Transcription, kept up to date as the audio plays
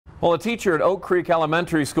Well, a teacher at Oak Creek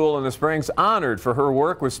Elementary School in the Springs honored for her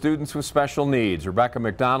work with students with special needs. Rebecca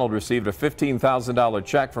McDonald received a $15,000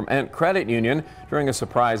 check from Ent Credit Union during a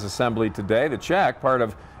surprise assembly today. The check, part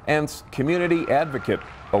of Ent's Community Advocate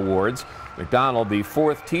Awards. McDonald, the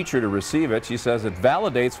fourth teacher to receive it, she says it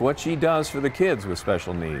validates what she does for the kids with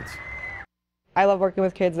special needs. I love working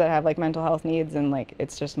with kids that have mental health needs, and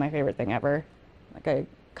it's just my favorite thing ever. I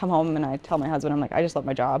come home and I tell my husband, I'm like, I just love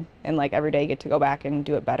my job, and every day I get to go back and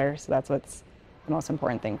do it better, so that's what's the most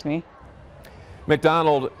important thing to me.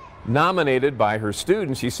 McDonald, nominated by her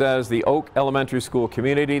students, she says the Oak Elementary School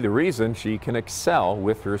community, the reason she can excel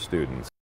with her students.